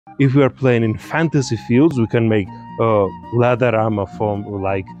If we are playing in fantasy fields, we can make leather armor from,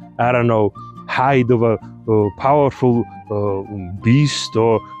 like, I don't know, hide of a powerful beast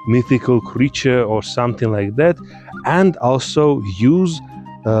or mythical creature or something like that, and also use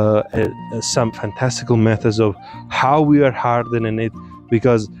some fantastical methods of how we are hardening it,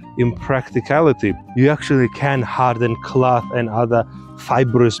 because in practicality you actually can harden cloth and other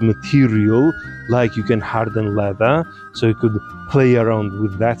fibrous material, like you can harden leather, so you could play around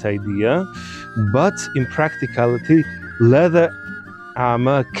with that idea. But in practicality, leather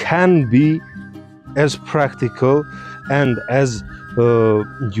armor can be as practical and as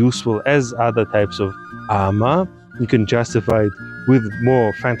useful as other types of armor. You can justify it with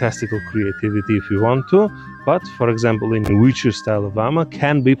more fantastical creativity if you want to, but for example in Witcher style of armor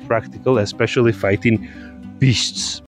can be practical, especially fighting beasts.